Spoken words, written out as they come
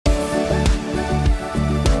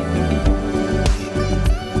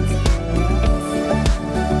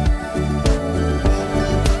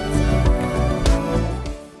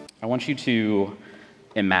want you to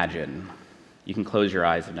imagine. You can close your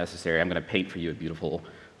eyes if necessary. I'm going to paint for you a beautiful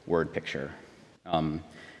word picture.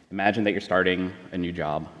 Imagine that you're starting a new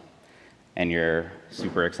job, and you're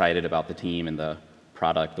super excited about the team and the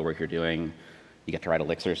product, the work you're doing. You get to write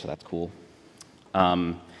Elixir, so that's cool.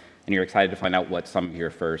 And you're excited to find out what some of your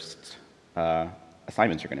first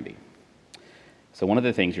assignments are going to be. So one of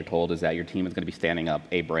the things you're told is that your team is going to be standing up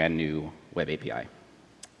a brand new web API.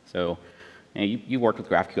 So you worked with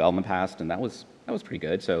GraphQL in the past, and that was pretty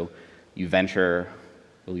good. So you venture,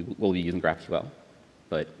 will be using GraphQL?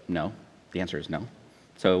 But no, the answer is no.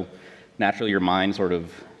 So naturally, your mind sort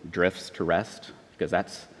of drifts to REST, because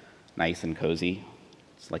that's nice and cozy.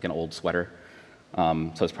 It's like an old sweater.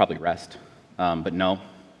 So it's probably REST. But no.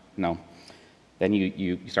 Then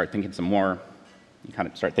you start thinking some more. You kind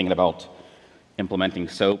of start thinking about implementing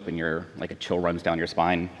SOAP, and like a chill runs down your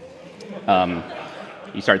spine.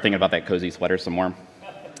 You start thinking about that cozy sweater some more.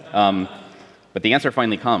 But the answer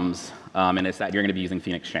finally comes, and it's that you're going to be using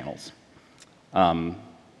Phoenix channels.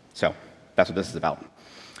 So that's what this is about.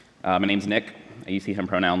 My name's Nick. I use he, him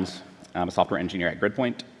pronouns. I'm a software engineer at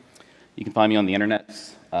GridPoint. You can find me on the internet.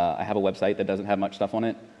 I have a website that doesn't have much stuff on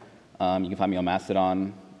it. You can find me on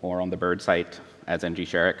Mastodon or on the Bird site as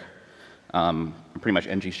Scheurich. I'm pretty much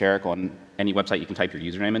Scheurich on any website you can type your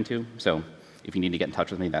username into. So if you need to get in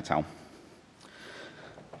touch with me, that's how.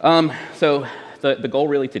 So the goal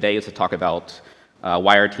really today is to talk about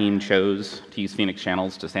why our team chose to use Phoenix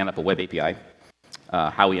channels to stand up a web API,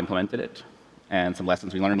 how we implemented it, and some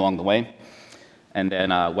lessons we learned along the way, and then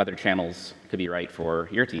whether channels could be right for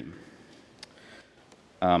your team.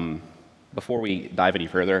 Before we dive any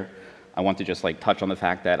further, I want to just touch on the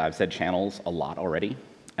fact that I've said channels a lot already,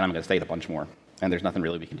 and I'm going to say it a bunch more, and there's nothing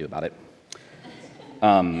really we can do about it.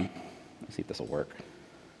 Let's see if this will work.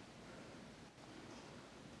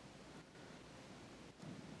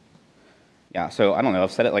 Yeah, so I don't know,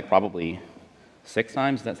 I've said it probably 6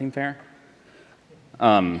 times. Does that seem fair?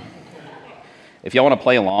 If y'all want to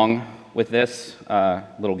play along with this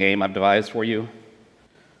little game I've devised for you,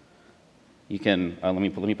 you can. Let me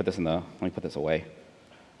put this away.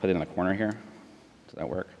 Put it in the corner here. Does that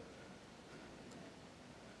work?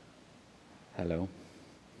 Hello.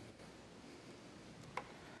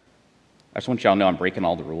 I just want y'all to know I'm breaking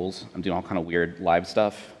all the rules. I'm doing all kind of weird live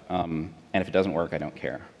stuff, and if it doesn't work, I don't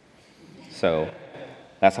care. So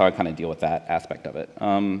that's how I kind of deal with that aspect of it.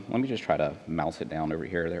 Let me just try to mouse it down over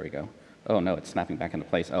here. There we go. Oh, no, it's snapping back into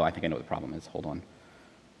place. Oh, I think I know what the problem is. Hold on.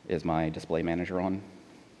 Is my display manager on?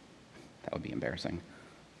 That would be embarrassing.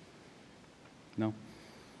 No?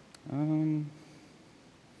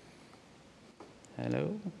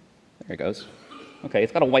 Hello? There it goes. OK,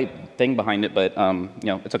 it's got a white thing behind it, but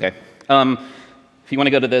it's OK. If you want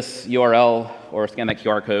to go to this URL or scan that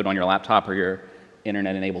QR code on your laptop or your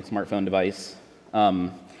internet-enabled smartphone device,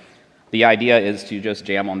 the idea is to just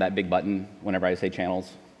jam on that big button whenever I say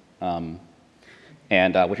channels. And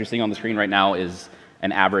what you're seeing on the screen right now is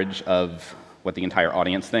an average of what the entire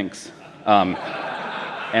audience thinks.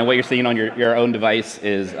 And what you're seeing on your own device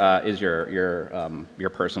is your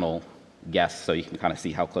personal guess, so you can kind of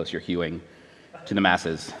see how close you're hewing to the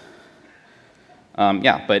masses.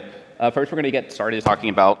 But first we're going to get started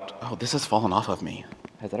talking about, oh, this has fallen off of me.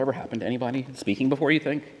 Has that ever happened to anybody speaking before, you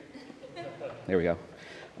think? There we go.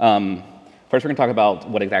 First we're going to talk about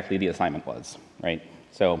what exactly the assignment was, right?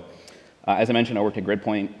 So as I mentioned, I worked at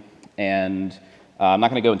GridPoint, and I'm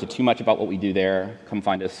not going to go into too much about what we do there. Come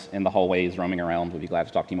find us in the hallways roaming around. We'll be glad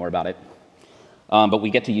to talk to you more about it. But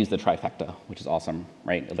we get to use the trifecta, which is awesome,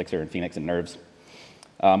 right? Elixir and Phoenix and Nerves.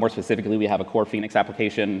 More specifically, we have a core Phoenix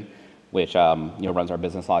application, which runs our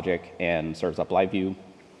business logic and serves up LiveView.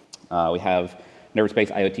 We have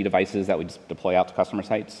Nerves-based IoT devices that we just deploy out to customer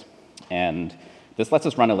sites. And this lets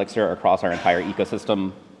us run Elixir across our entire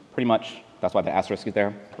ecosystem, pretty much. That's why the asterisk is there.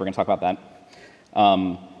 We're going to talk about that.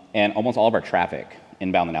 And almost all of our traffic,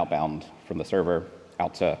 inbound and outbound, from the server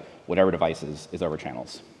out to whatever devices is over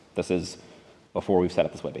channels. This is before we've set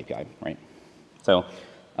up this web API, right? So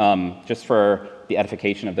just for the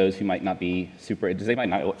edification of those who might not be super, does anybody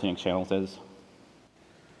know what Phoenix channels is?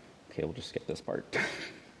 OK, we'll just skip this part.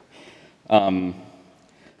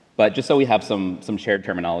 But just so we have some shared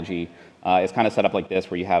terminology, it's kind of set up like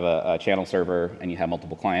this, where you have a channel server and you have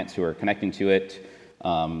multiple clients who are connecting to it.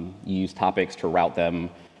 You use topics to route them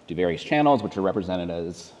to various channels, which are represented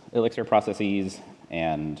as Elixir processes,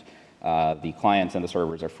 and the clients and the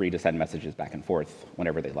servers are free to send messages back and forth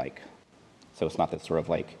whenever they like. So it's not this sort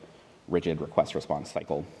of rigid request-response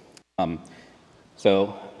cycle.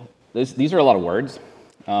 So these are a lot of words.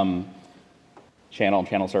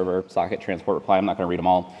 Channel server, socket, transport, reply. I'm not going to read them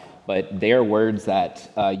all. but they are words that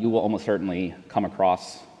you will almost certainly come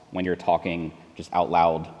across when you're talking just out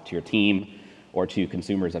loud to your team or to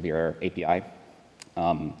consumers of your API.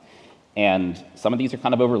 And some of these are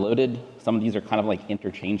kind of overloaded. Some of these are kind of like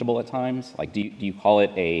interchangeable at times. Like, do you call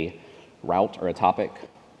it a route or a topic?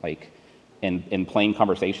 Like, in plain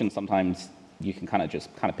conversation, sometimes you can kind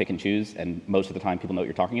of pick and choose, and most of the time people know what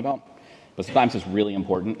you're talking about. But sometimes it's really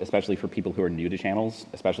important, especially for people who are new to channels,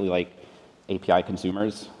 especially like API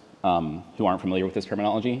consumers who aren't familiar with this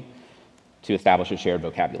terminology, to establish a shared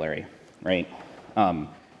vocabulary, right?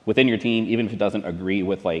 Within your team, even if it doesn't agree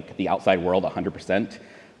with like the outside world 100%,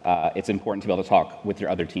 it's important to be able to talk with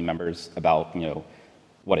your other team members about,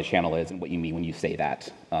 what a channel is and what you mean when you say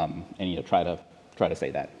that, and try to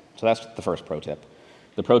say that. So that's the first pro tip.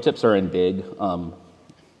 The pro tips are in big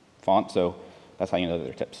font, so that's how you know that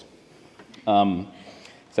they're tips.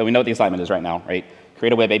 So we know what the assignment is right now, right?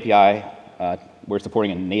 Create a web API. We're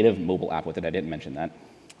supporting a native mobile app with it. I didn't mention that.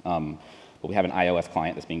 But we have an iOS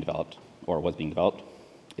client that's being developed, or was being developed,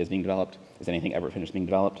 is being developed. Is anything ever finished being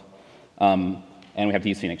developed? And we have to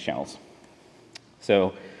use Phoenix channels.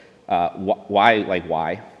 So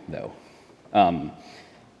why though?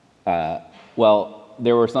 Well,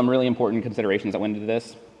 there were some really important considerations that went into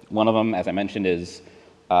this. One of them, as I mentioned, is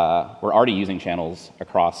we're already using channels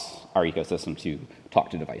across our ecosystem to talk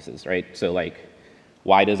to devices, right? So like,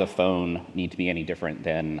 why does a phone need to be any different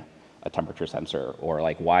than a temperature sensor? Or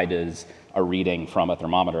like, why does a reading from a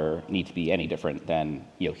thermometer need to be any different than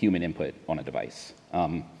human input on a device?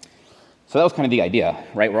 So that was kind of the idea,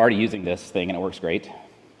 right? We're already using this thing and it works great,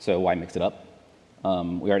 so why mix it up? We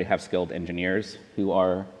already have skilled engineers who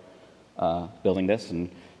are building this, and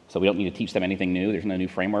so we don't need to teach them anything new. There's no new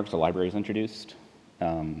frameworks or libraries introduced.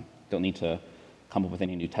 Don't need to come up with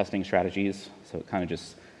any new testing strategies, so it kind of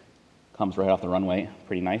just comes right off the runway,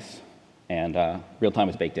 pretty nice. And real time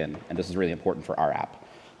is baked in, and this is really important for our app.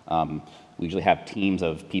 We usually have teams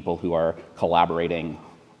of people who are collaborating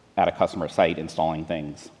at a customer site installing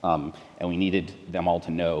things, and we needed them all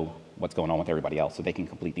to know what's going on with everybody else so they can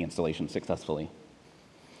complete the installation successfully.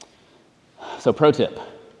 So pro tip,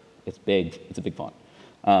 it's big, it's a big font.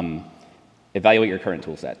 Evaluate your current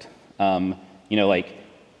tool set. Like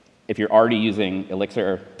if you're already using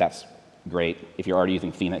Elixir, that's great. If you're already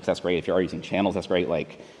using Phoenix, that's great. If you're already using channels, that's great.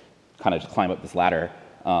 Like kind of just climb up this ladder.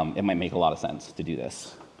 It might make a lot of sense to do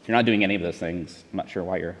this. If you're not doing any of those things, I'm not sure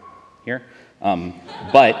why you're here.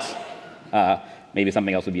 But maybe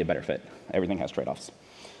something else would be a better fit. Everything has trade-offs.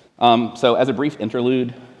 So as a brief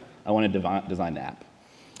interlude, I want to design the app.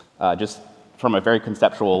 Just from a very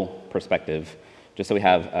conceptual perspective, just so we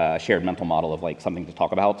have a shared mental model of like something to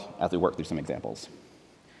talk about as we work through some examples.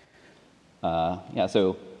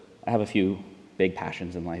 So I have a few big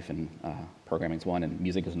passions in life, and programming is one, and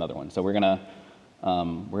music is another one. So we're gonna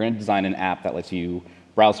design an app that lets you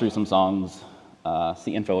browse through some songs,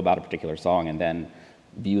 see info about a particular song, and then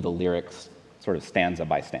view the lyrics sort of stanza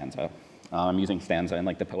by stanza. I'm using stanza in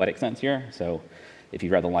like the poetic sense here. So if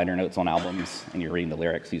you've read the liner notes on albums and you're reading the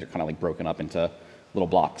lyrics, these are kind of like broken up into little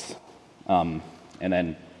blocks. And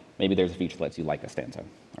then maybe there's a feature that lets you like a stanza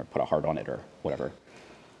or put a heart on it or whatever.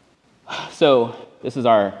 So this is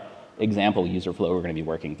our example user flow we're going to be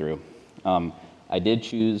working through. I did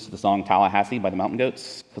choose the song Tallahassee by the Mountain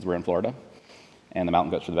Goats because we're in Florida, and the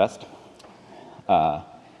Mountain Goats are the best.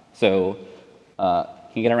 Can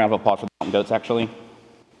you get a round of applause for the Mountain Goats, actually?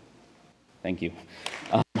 Thank you.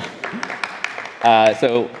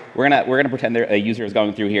 So we're gonna pretend a user is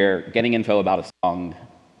going through here, getting info about a song,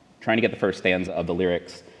 trying to get the first stanza of the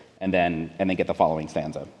lyrics, and then get the following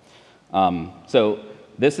stanza. So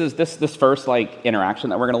this first like interaction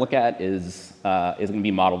that we're gonna look at is gonna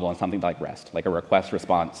be modeled on something like REST, like a request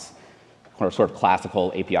response or sort of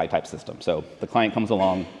classical API type system. So the client comes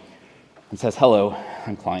along and says, "Hello,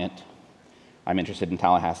 I'm client. I'm interested in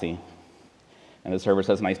Tallahassee." And the server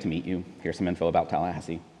says, "Nice to meet you. Here's some info about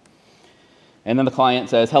Tallahassee." And then the client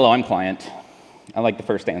says, "Hello, I'm client. I like the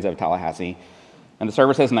first stanza of Tallahassee." And the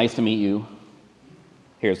server says, "Nice to meet you.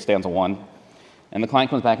 Here's stanza 1. And the client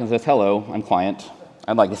comes back and says, "Hello, I'm client.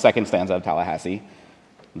 I'd like the second stanza of Tallahassee."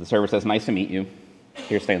 And the server says, "Nice to meet you.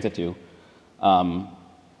 Here's stanza 2.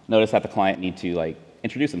 Notice that the client need to like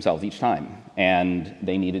introduce themselves each time, and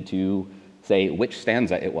they needed to say which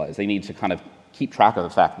stanza it was. They need to kind of keep track of the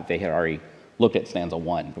fact that they had already looked at stanza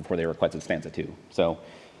 1 before they requested stanza 2. So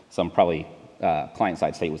some probably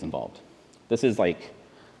client-side state was involved. This is like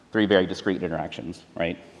 3 very discrete interactions,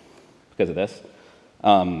 right? Because of this,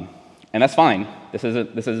 and that's fine. This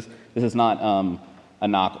is not a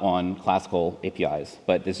knock on classical APIs,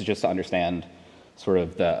 but this is just to understand sort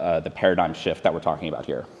of the paradigm shift that we're talking about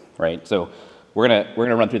here, right? So we're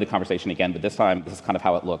gonna run through the conversation again, but this time this is kind of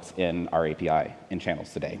how it looks in our API in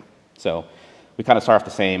channels today. So we kind of start off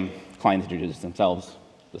the same. Client introduces themselves,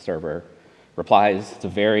 the server replies. It's a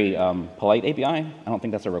very polite API. I don't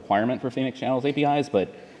think that's a requirement for Phoenix Channels APIs,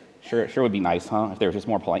 but sure would be nice, huh? If there was just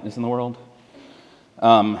more politeness in the world.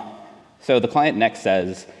 So the client next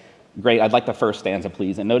says, great, I'd like the first stanza,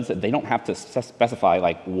 please. And notice that they don't have to specify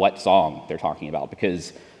like what song they're talking about,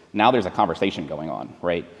 because now there's a conversation going on,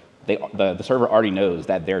 right? The server already knows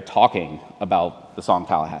that they're talking about the song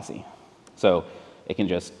Tallahassee. So it can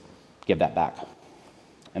just give that back.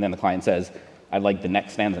 And then the client says, I'd like the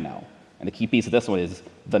next stanza now. And the key piece of this one is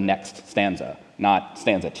the next stanza, not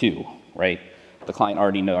stanza 2, right? The client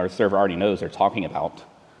already knows, our server already knows they're talking about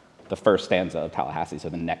the first stanza of Tallahassee, so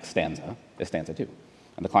the next stanza is stanza 2.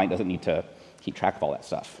 And the client doesn't need to keep track of all that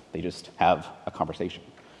stuff. They just have a conversation.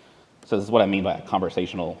 So this is what I mean by a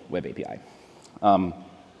conversational web API. And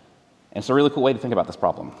it's a really cool way to think about this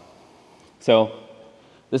problem. So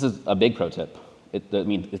this is a big pro tip. I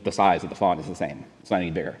mean, the size of the font is the same. It's not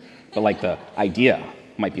any bigger. But like the idea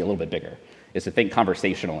might be a little bit bigger, is to think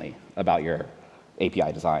conversationally about your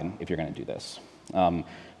API design if you're going to do this.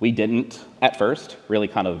 We didn't, at first, really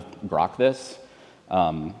kind of grok this.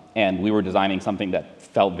 And we were designing something that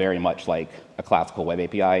felt very much like a classical web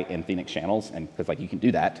API in Phoenix Channels, and because like you can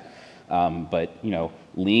do that, but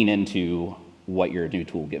lean into what your new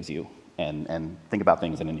tool gives you and think about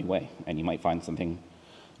things in a new way, and you might find something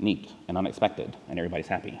neat and unexpected, and everybody's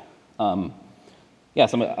happy. Yeah,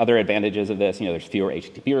 some other advantages of this, there's fewer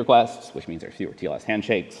HTTP requests, which means there's fewer TLS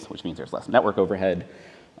handshakes, which means there's less network overhead.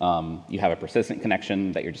 You have a persistent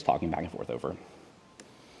connection that you're just talking back and forth over.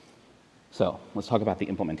 So let's talk about the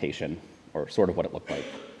implementation, or sort of what it looked like.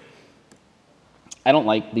 I don't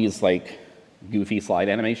like these like goofy slide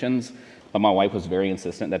animations, but my wife was very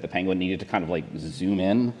insistent that the penguin needed to kind of like zoom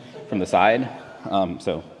in from the side.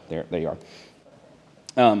 So there you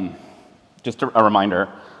are. Just a reminder,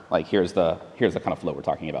 like here's the kind of flow we're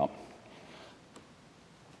talking about.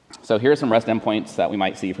 So here's some REST endpoints that we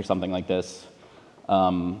might see for something like this.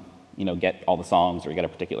 Get all the songs, or get a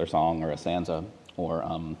particular song or a stanza,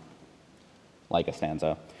 or like a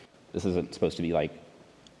stanza. This isn't supposed to be like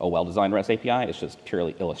a well-designed REST API. It's just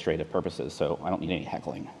purely illustrative purposes, so I don't need any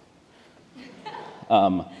heckling.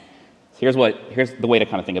 Here's the way to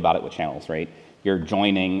kind of think about it with channels, right? You're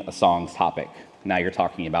joining a song's topic. Now you're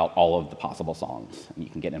talking about all of the possible songs, and you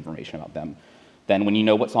can get information about them. Then when you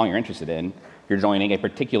know what song you're interested in, you're joining a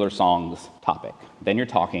particular song's topic. Then you're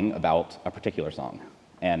talking about a particular song.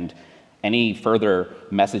 And any further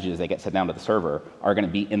messages that get sent down to the server are going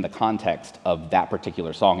to be in the context of that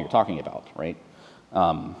particular song you're talking about, right?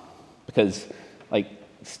 Because like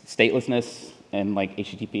statelessness and like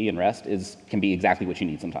HTTP and REST can be exactly what you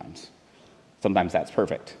need sometimes. Sometimes that's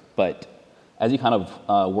perfect. But as you kind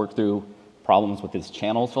of work through problems with this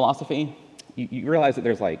channels philosophy, you realize that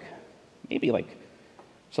there's like maybe like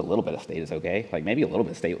just a little bit of state is okay. Like maybe a little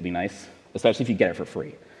bit of state would be nice, especially if you get it for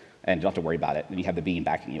free and you don't have to worry about it and you have the bean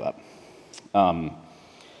backing you up.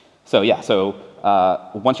 So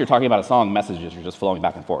once you're talking about a song, messages are just flowing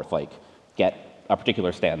back and forth, like get a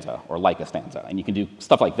particular stanza or like a stanza. And you can do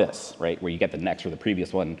stuff like this, right, where you get the next or the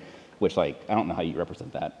previous one, which like, I don't know how you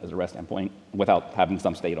represent that as a REST endpoint without having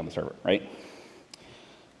some state on the server, right?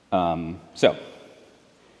 So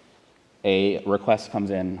a request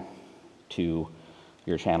comes in to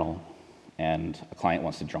your channel and a client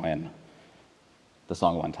wants to join the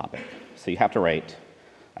song one topic. So you have to write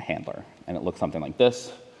a handler, and it looks something like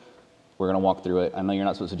this. We're going to walk through it. I know you're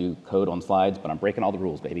not supposed to do code on slides, but I'm breaking all the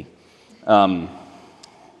rules, baby. We can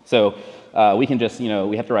just,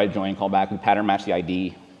 we have to write a join callback. We pattern match the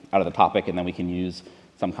ID out of the topic, and then we can use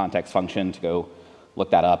some context function to go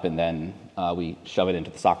look that up, and then we shove it into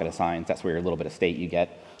the socket assigns. That's where your little bit of state you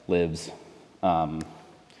get lives. And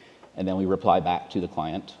then we reply back to the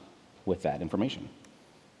client with that information.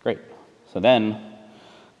 Great. So then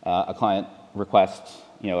a client requests,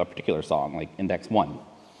 a particular song, like index 1.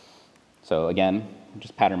 So again,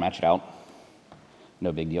 just pattern match it out.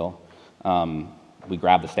 No big deal. We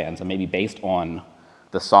grab the stanza, maybe based on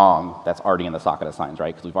the song that's already in the socket assigns,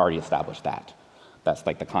 right? Because we've already established that. That's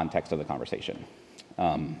like the context of the conversation.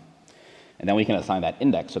 And then we can assign that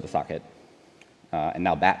index to the socket. And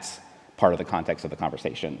now that's part of the context of the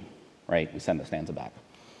conversation, right? We send the stanza back.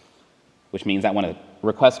 Which means that when a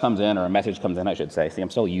request comes in, or a message comes in, I should say, see, I'm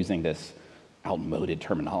still using this outmoded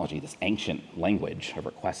terminology, this ancient language of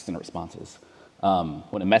requests and responses.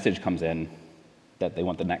 When a message comes in that they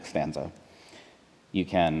want the next stanza, you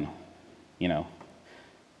can,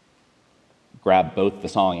 grab both the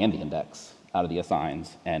song and the index out of the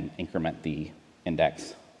assigns and increment the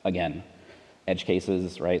index again edge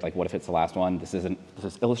cases, right? Like what if it's the last one? This is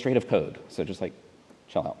illustrative code, so just like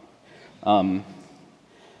chill out.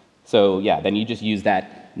 So yeah, then you just use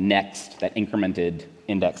that next, that incremented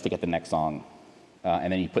index to get the next song,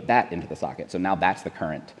 and then you put that into the socket. So now that's the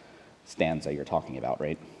current stanza you're talking about,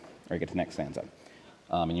 right? Or you get to the next stanza,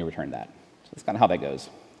 and you return that. So that's kind of how that goes.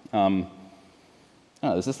 I don't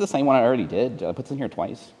know, is this the same one I already did? Did I put this in here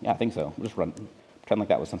twice? Yeah, I think so. We'll just pretend like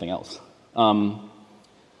that was something else.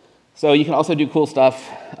 So you can also do cool stuff.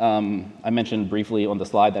 I mentioned briefly on the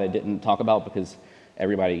slide that I didn't talk about because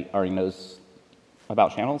everybody already knows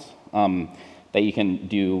about channels, that you can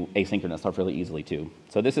do asynchronous stuff really easily too.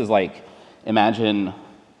 So this is like, imagine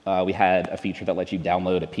we had a feature that lets you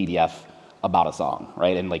download a PDF about a song,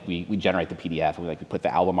 right? And like we generate the PDF, and we put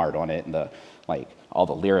the album art on it and all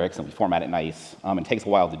the lyrics, and we format it nice. It takes a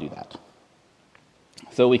while to do that.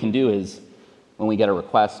 So what we can do is when we get a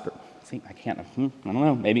request, see, I don't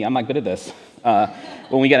know, maybe I'm not good at this.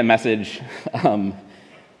 When we get a message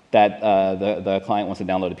that the client wants to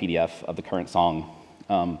download a PDF of the current song,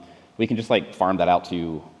 we can just like farm that out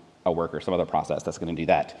to a worker, some other process that's going to do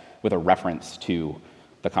that with a reference to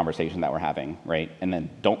the conversation that we're having, right? And then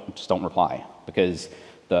just don't reply, because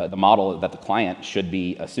the model that the client should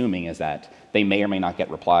be assuming is that they may or may not get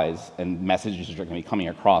replies, and messages are going to be coming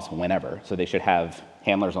across whenever. So they should have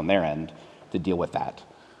handlers on their end to deal with that,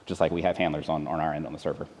 just like we have handlers on our end on the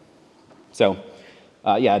server. So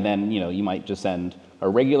yeah, and then you might just send a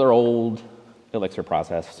regular old Elixir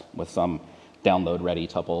process with some download ready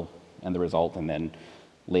tuple and the result, and then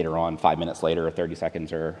later on, 5 minutes later, or 30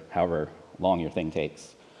 seconds, or however long your thing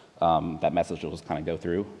takes, that message will just kind of go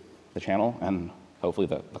through the channel, and hopefully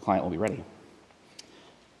the client will be ready.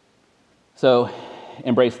 So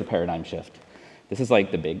embrace the paradigm shift. This is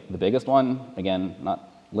like the biggest one. Again,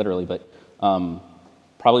 not literally, but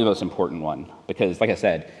probably the most important one, because like I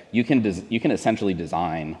said, you can essentially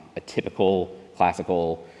design a typical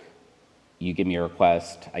classical, you give me a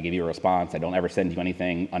request, I give you a response, I don't ever send you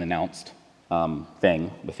anything unannounced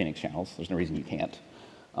thing with Phoenix channels. There's no reason you can't.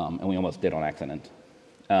 And we almost did on accident.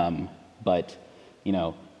 But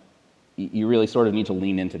you really sort of need to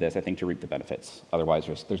lean into this, I think, to reap the benefits. Otherwise,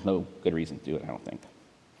 there's no good reason to do it, I don't think.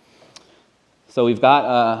 So we've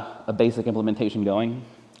got a basic implementation going,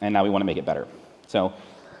 and now we want to make it better. So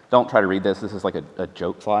don't try to read this. This is like a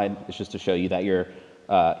joke slide. It's just to show you that your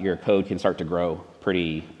code can start to grow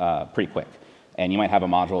pretty quick. And you might have a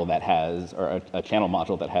module that has, or a channel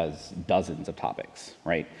module that has dozens of topics,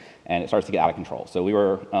 right? And it starts to get out of control. So we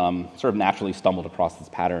were sort of naturally stumbled across this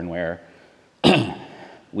pattern where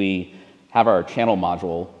we have our channel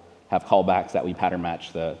module have callbacks that we pattern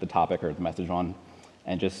match the topic or the message on,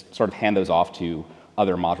 and just sort of hand those off to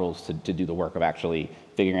other modules to do the work of actually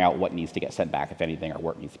figuring out what needs to get sent back, if anything, or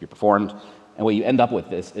what needs to be performed. And what you end up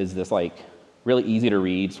with is this like really easy to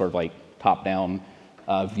read, sort of like top-down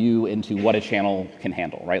view into what a channel can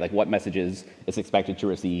handle, right? Like what messages it's expected to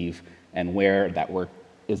receive and where that work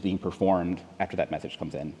is being performed after that message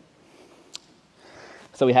comes in.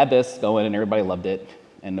 So we had this going and everybody loved it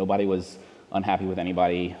and nobody was unhappy with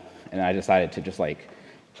anybody, and I decided to just like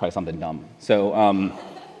try something dumb. So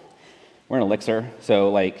we're in Elixir,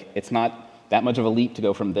 so like it's not that much of a leap to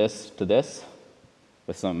go from this to this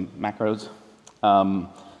with some macros,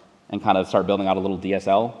 and kind of start building out a little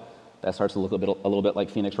DSL that starts to look a little bit like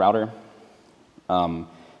Phoenix Router, because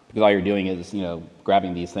all you're doing is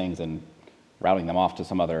grabbing these things and routing them off to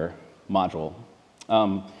some other module.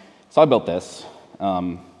 So I built this,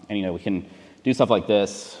 and we can do stuff like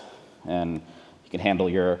this, and you can handle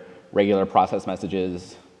your regular process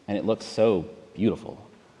messages, and it looks so beautiful.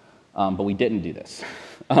 But we didn't do this.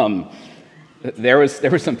 There was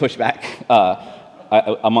some pushback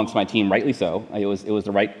amongst my team, rightly so. It was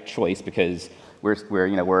the right choice because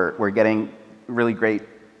we're getting really great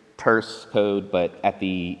terse code, but at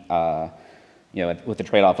the with the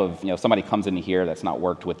trade-off of if somebody comes into here that's not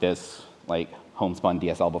worked with this like homespun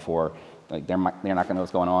DSL before, like they're not going to know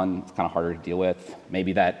what's going on. It's kind of harder to deal with.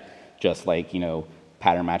 Maybe that just like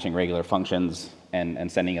pattern matching regular functions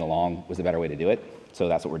and sending it along was a better way to do it. So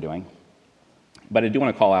that's what we're doing. But I do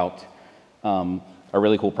want to call out a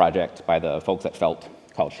really cool project by the folks at Felt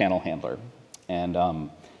called Channel Handler. And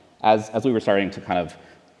as we were starting to kind of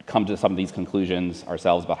come to some of these conclusions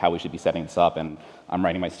ourselves about how we should be setting this up, and I'm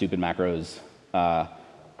writing my stupid macros, I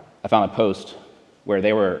found a post where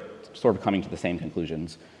they were sort of coming to the same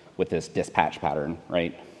conclusions with this dispatch pattern,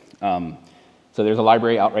 right? So there's a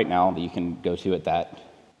library out right now that you can go to at that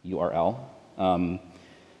URL.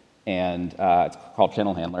 And it's called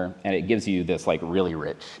Channel Handler, and it gives you this like really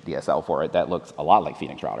rich DSL for it that looks a lot like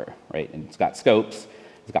Phoenix Router, right? And it's got scopes,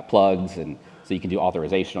 it's got plugs, and So you can do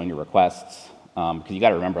authorization on your requests, because you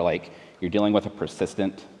got to remember, like, you're dealing with a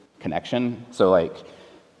persistent connection. So like,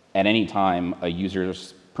 at any time, a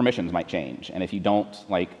user's permissions might change. And if you don't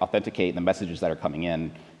like authenticate the messages that are coming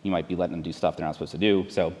in, you might be letting them do stuff they're not supposed to do.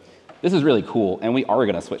 So this is really cool, and we are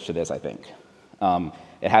going to switch to this, I think.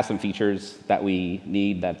 It has some features that we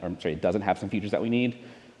need it doesn't have some features that we need.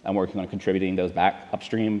 I'm working on contributing those back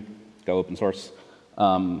upstream, go open source.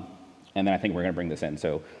 And then I think we're going to bring this in.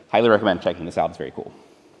 So highly recommend checking this out. It's very cool.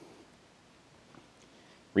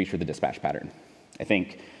 Reach for the dispatch pattern. I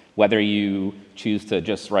think whether you choose to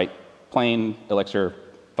just write plain Elixir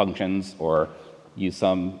functions or use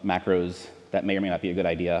some macros that may or may not be a good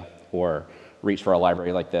idea, or reach for a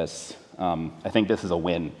library like this, I think this is a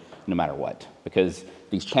win no matter what, because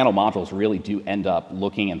these channel modules really do end up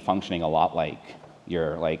looking and functioning a lot like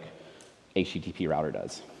your HTTP router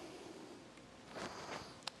does.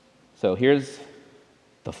 So here's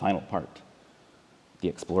the final part, the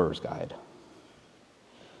Explorer's Guide.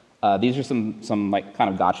 These are some like kind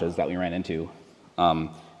of gotchas that we ran into, and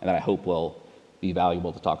that I hope will be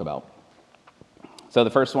valuable to talk about. So the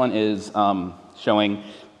first one is showing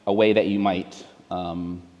a way that you might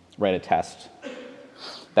write a test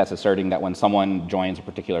that's asserting that when someone joins a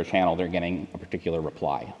particular channel, they're getting a particular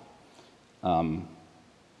reply.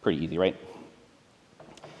 Pretty easy, right?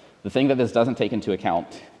 The thing that this doesn't take into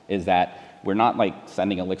account is that we're not like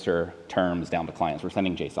sending Elixir terms down to clients. We're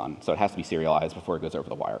sending JSON, so it has to be serialized before it goes over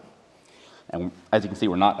the wire. And as you can see,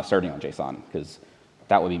 we're not asserting on JSON, because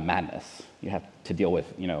that would be madness. You have to deal with,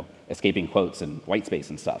 escaping quotes and white space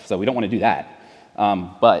and stuff. So we don't want to do that.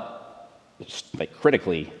 But like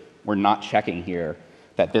critically, we're not checking here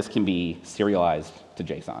that this can be serialized to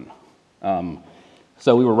JSON.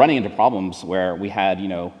 So we were running into problems where we had,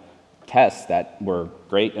 tests that were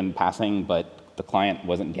great and passing, but the client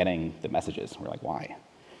wasn't getting the messages. We're like, why?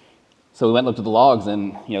 So we went and looked at the logs,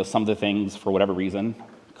 and some of the things, for whatever reason,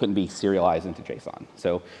 couldn't be serialized into JSON.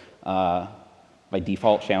 So by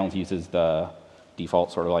default, Channels uses the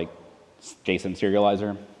default sort of like JSON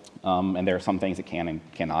serializer, and there are some things it can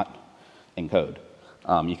and cannot encode.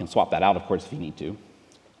 You can swap that out, of course, if you need to.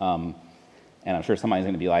 And I'm sure somebody's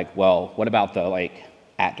going to be like, well, what about the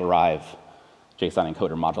 @derive JSON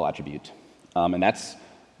encoder module attribute? And that's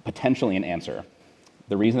potentially an answer.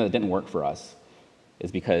 The reason that it didn't work for us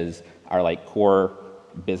is because our core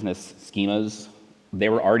business schemas, they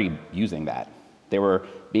were already using that. They were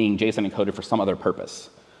being JSON encoded for some other purpose.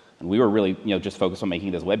 And we were really just focused on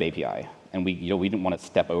making this web API. And we didn't want to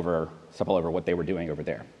step all over what they were doing over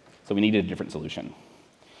there. So we needed a different solution.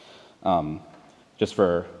 Just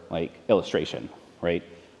for illustration, right?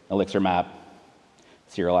 Elixir map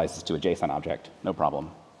serializes to a JSON object, no problem.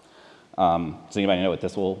 Does anybody know what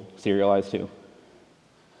this will serialize to?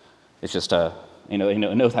 It's just it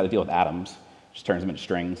knows how to deal with atoms, just turns them into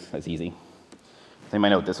strings. That's easy. Does anybody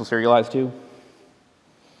know what this will serialize to?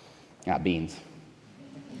 Beans.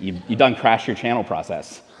 You done crashed your channel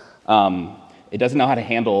process. It doesn't know how to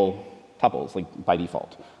handle tuples by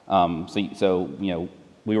default. So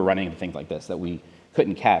we were running into things like this that we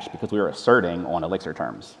couldn't catch because we were asserting on Elixir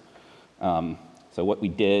terms. So what we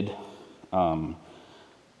did,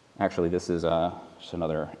 actually this is just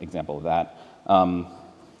another example of that.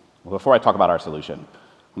 Before I talk about our solution,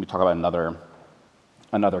 let me talk about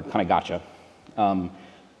another kind of gotcha.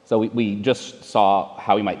 So we just saw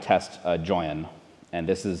how we might test a join, and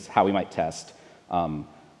this is how we might test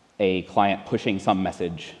a client pushing some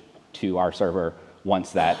message to our server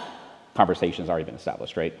once that conversation has already been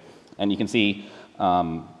established, right? And you can see,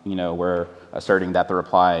 we're asserting that the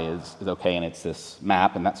reply is okay, and it's this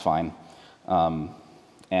map, and that's fine.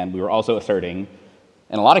 And we were also asserting,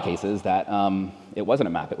 in a lot of cases, that it wasn't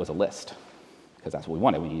a map, it was a list, because that's what we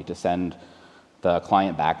wanted. We needed to send the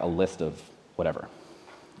client back a list of whatever.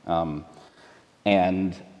 The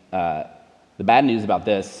bad news about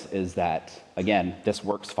this is that, again, this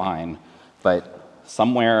works fine, but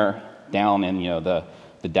somewhere down in the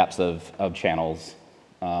depths of channels,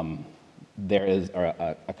 there is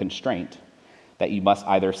a constraint that you must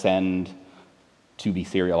either send to be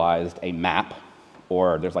serialized a map,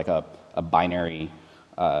 or there's a binary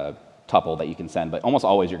tuple that you can send, but almost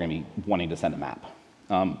always you're going to be wanting to send a map.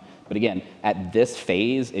 But again, at this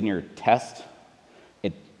phase in your test,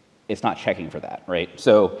 it's not checking for that, right?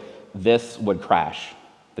 So this would crash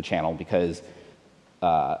the channel because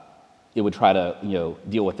it would try to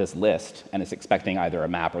deal with this list, and it's expecting either a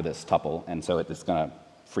map or this tuple, and so it's going to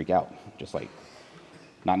freak out, just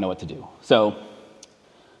not know what to do. So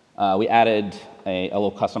we added a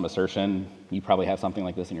little custom assertion. You probably have something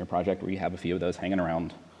like this in your project where you have a few of those hanging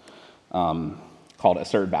around, called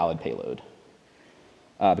assert valid payload.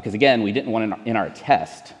 Because again, we didn't want in our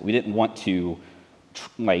test, we didn't want to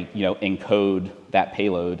encode that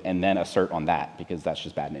payload and then assert on that, because that's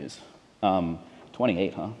just bad news.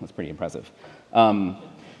 28, huh? That's pretty impressive. So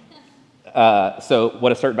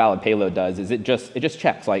what assert valid payload does is it just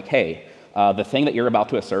checks, like, hey, the thing that you're about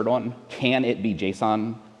to assert on, can it be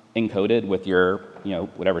JSON encoded with your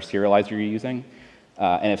whatever serializer you're using?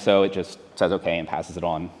 And if so, it just says OK and passes it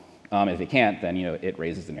on. If it can't, then it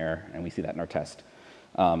raises an error, and we see that in our test.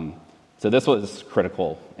 So this was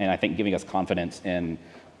critical, and I think giving us confidence in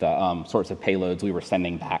the sorts of payloads we were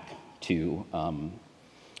sending back to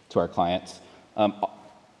our clients.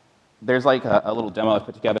 There's like a little demo I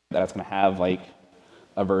put together that's going to have like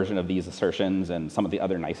a version of these assertions and some of the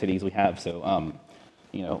other niceties we have. So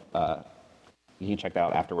you can check that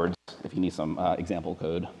out afterwards if you need some example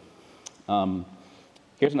code.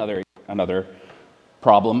 Here's another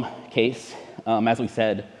problem case. As we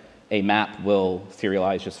said, a map will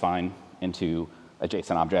serialize just fine into a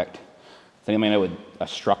JSON object. Does anybody know what a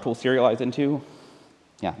struct will serialize into?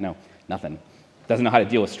 Yeah, no, nothing. Doesn't know how to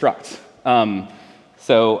deal with structs.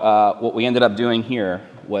 So what we ended up doing here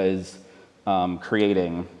was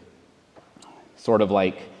creating sort of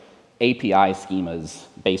like API schemas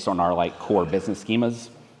based on our like core business schemas.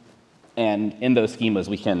 And in those schemas,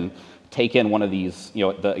 we can take in one of these,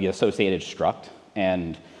 the associated struct,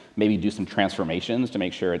 and maybe do some transformations to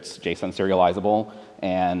make sure it's JSON serializable,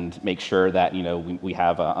 and make sure that we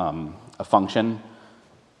have a function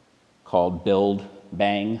called build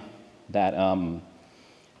bang that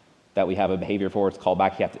we have a behavior for. It's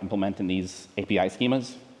callback you have to implement in these API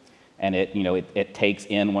schemas, and it takes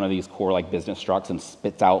in one of these core like business structs and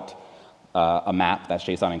spits out a map that's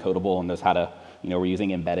JSON encodable and knows how to. We're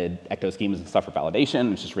using embedded ecto schemas and stuff for validation,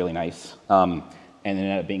 which is really nice, and it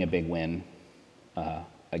ended up being a big win.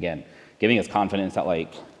 Again, giving us confidence that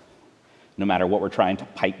like no matter what we're trying to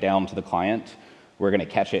pipe down to the client, we're going to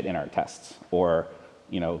catch it in our tests, or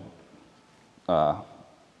when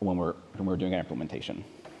we're doing our implementation.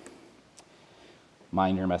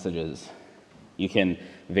 Mind your messages. You can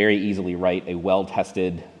very easily write a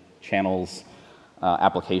well-tested channels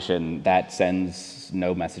application that sends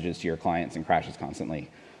no messages to your clients and crashes constantly.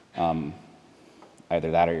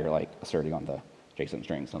 Either that or you're like asserting on the JSON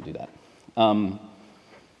strings. Don't do that.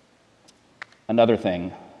 Another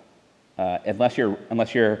thing, unless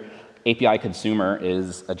your API consumer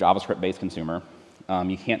is a JavaScript-based consumer,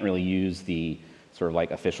 you can't really use the sort of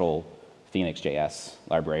like official Phoenix.js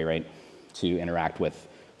library, right, to interact with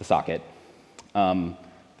the socket. The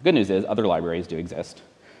good news is other libraries do exist.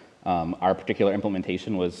 Our particular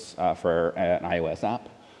implementation was for an iOS app,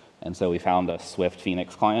 and so we found a Swift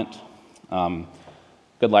Phoenix client.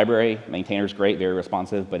 Good library, maintainers great, very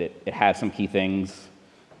responsive, but it had some key things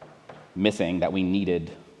missing that we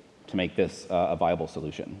needed to make this a viable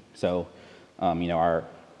solution. So, our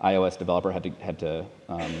iOS developer had to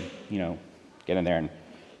get in there and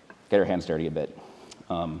get her hands dirty a bit.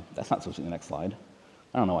 That's not supposed to be the next slide.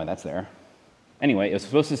 I don't know why that's there. Anyway, it was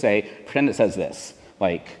supposed to say, pretend it says this,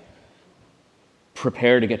 like,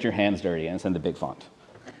 prepare to get your hands dirty, and it's in the big font.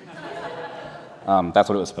 That's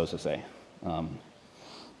what it was supposed to say.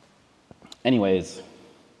 Anyways,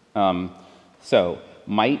 so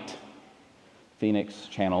might Phoenix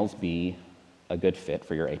channels be a good fit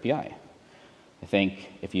for your API? I think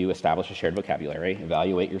if you establish a shared vocabulary,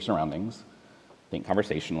 evaluate your surroundings, think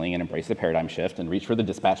conversationally, and embrace the paradigm shift, and reach for the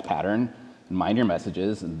dispatch pattern, and mind your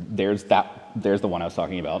messages, and there's the one I was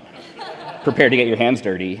talking about. Prepare to get your hands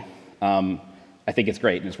dirty. I think it's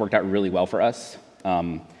great, and it's worked out really well for us,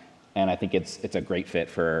 and I think it's a great fit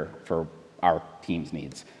for our team's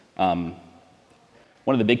needs.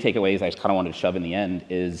 One of the big takeaways I just kind of wanted to shove in the end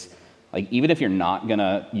is, like, even if you're not going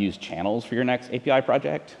to use channels for your next API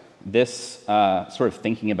project, this sort of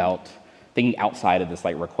thinking outside of this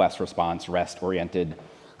like request response REST-oriented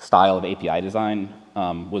style of API design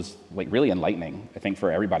was like really enlightening, I think,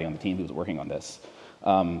 for everybody on the team who was working on this.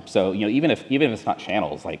 So even if it's not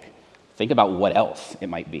channels, like, think about what else it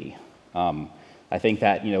might be. I think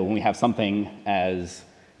that when we have something as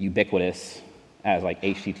ubiquitous as like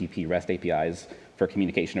HTTP REST APIs for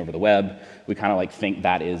communication over the web, we kind of like think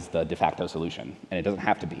that is the de facto solution, and it doesn't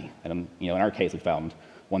have to be. And in our case, we found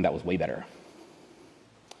one that was way better.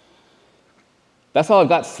 That's all I've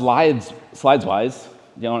got slides-wise.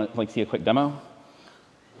 Do you want to like see a quick demo?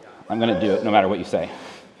 I'm going to do it no matter what you say.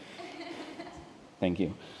 Thank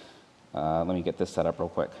you. Let me get this set up real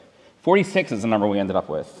quick. 46 is the number we ended up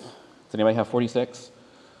with. Does anybody have 46?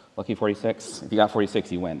 Lucky 46? If you got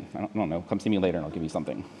 46, you win. I don't know. Come see me later and I'll give you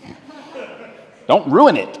something. Don't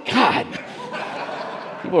ruin it. God.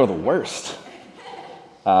 People are the worst.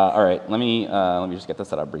 All right, let me just get this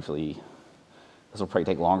set up briefly. This will probably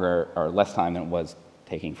take longer or less time than it was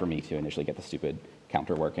taking for me to initially get the stupid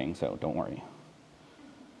counter working, so don't worry.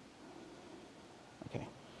 Okay,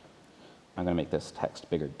 I'm going to make this text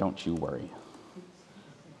bigger. Don't you worry.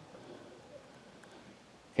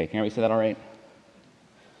 Okay, can everybody see that all right?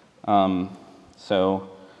 So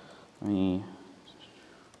let me.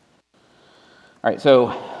 All right, so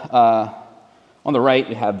on the right,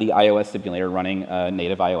 we have the iOS simulator running a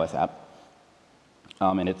native iOS app.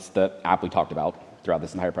 And it's the app we talked about throughout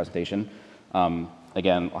this entire presentation.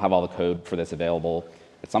 Again, I'll have all the code for this available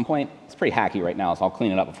at some point. It's pretty hacky right now, so I'll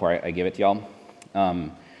clean it up before I give it to y'all.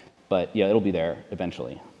 But yeah, it'll be there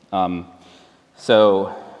eventually. As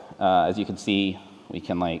you can see, we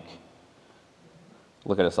can like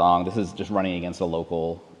look at a song. This is just running against a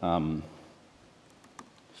local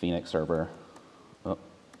Phoenix server. Oh.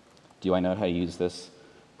 Do I know how to use this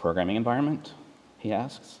programming environment? He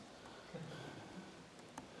asks.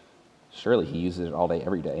 Surely he uses it all day,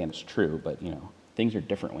 every day, and it's true, but you know, things are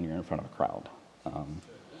different when you're in front of a crowd.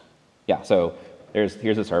 Yeah, so here's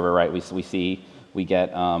a server, right? We get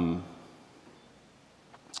a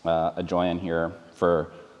join here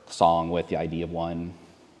for the song with the ID of 1,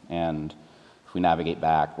 and if we navigate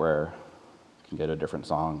back, we can go to a different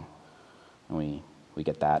song, and we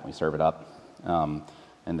get that, and we serve it up,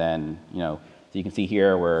 and then you know, so you can see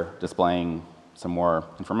here we're displaying some more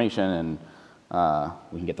information, and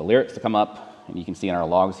we can get the lyrics to come up, and you can see in our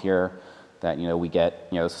logs here that you know we get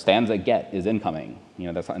stanza get is incoming.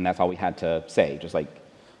 You know that's all we had to say, just like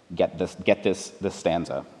get this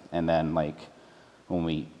stanza, and then like when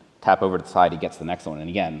we tap over to the side, it gets the next one. And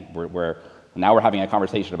again, now we're having a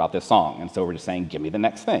conversation about this song, and so we're just saying give me the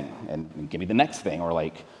next thing and give me the next thing, or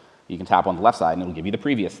like you can tap on the left side and it'll give you the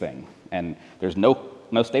previous thing. And there's no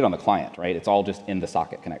state on the client, right? It's all just in the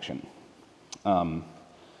socket connection.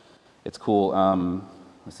 It's cool.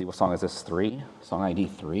 Let's see, what song is this? 3, song ID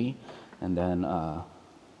 3, and then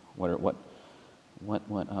we'll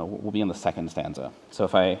be in the second stanza. So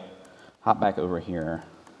if I hop back over here,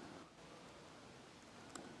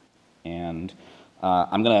 and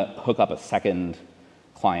I'm gonna hook up a second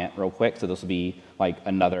client real quick. So this will be like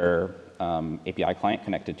another API client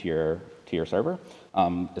connected to your server.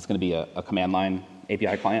 It's gonna be a command line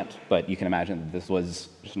API client, but you can imagine that this was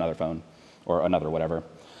just another phone or another whatever.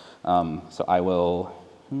 So I will,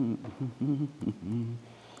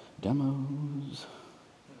 demos.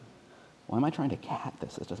 Why am I trying to cat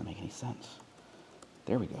this? This doesn't make any sense.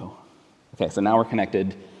 There we go. Okay, so now we're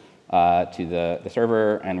connected to the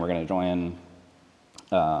server, and we're going to join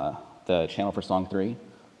the channel for song 3. I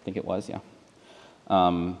think it was, yeah.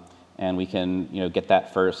 And we can get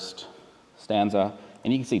that first stanza,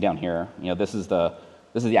 and you can see down here, this is the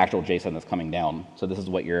actual JSON that's coming down. So this is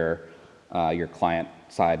what your client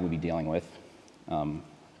side would be dealing with.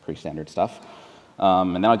 Pretty standard stuff.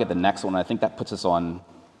 And then I'll get the next one. I think that puts us on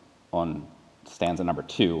stanza number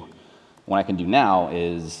 2. What I can do now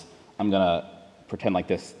is I'm going to pretend like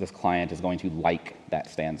this client is going to like that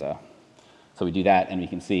stanza. So we do that, and we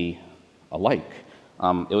can see a like.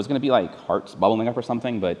 It was going to be like hearts bubbling up or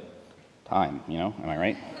something, but time, am I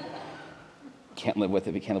right? Can't live with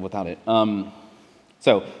it, we can't live without it.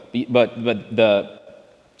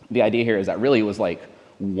 The idea here is that really it was like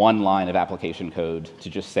one line of application code to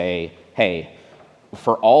just say, hey,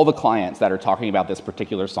 for all the clients that are talking about this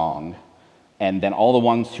particular song, and then all the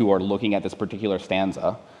ones who are looking at this particular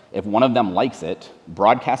stanza, if one of them likes it,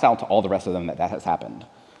 broadcast out to all the rest of them that has happened.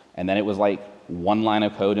 And then it was like one line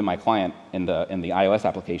of code in my client in the iOS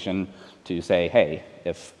application to say, hey,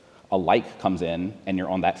 if a like comes in and you're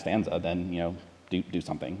on that stanza, then do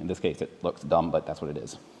something. In this case, it looks dumb, but that's what it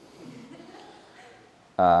is.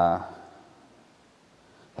 That's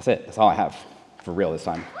it. That's all I have for real this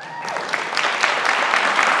time.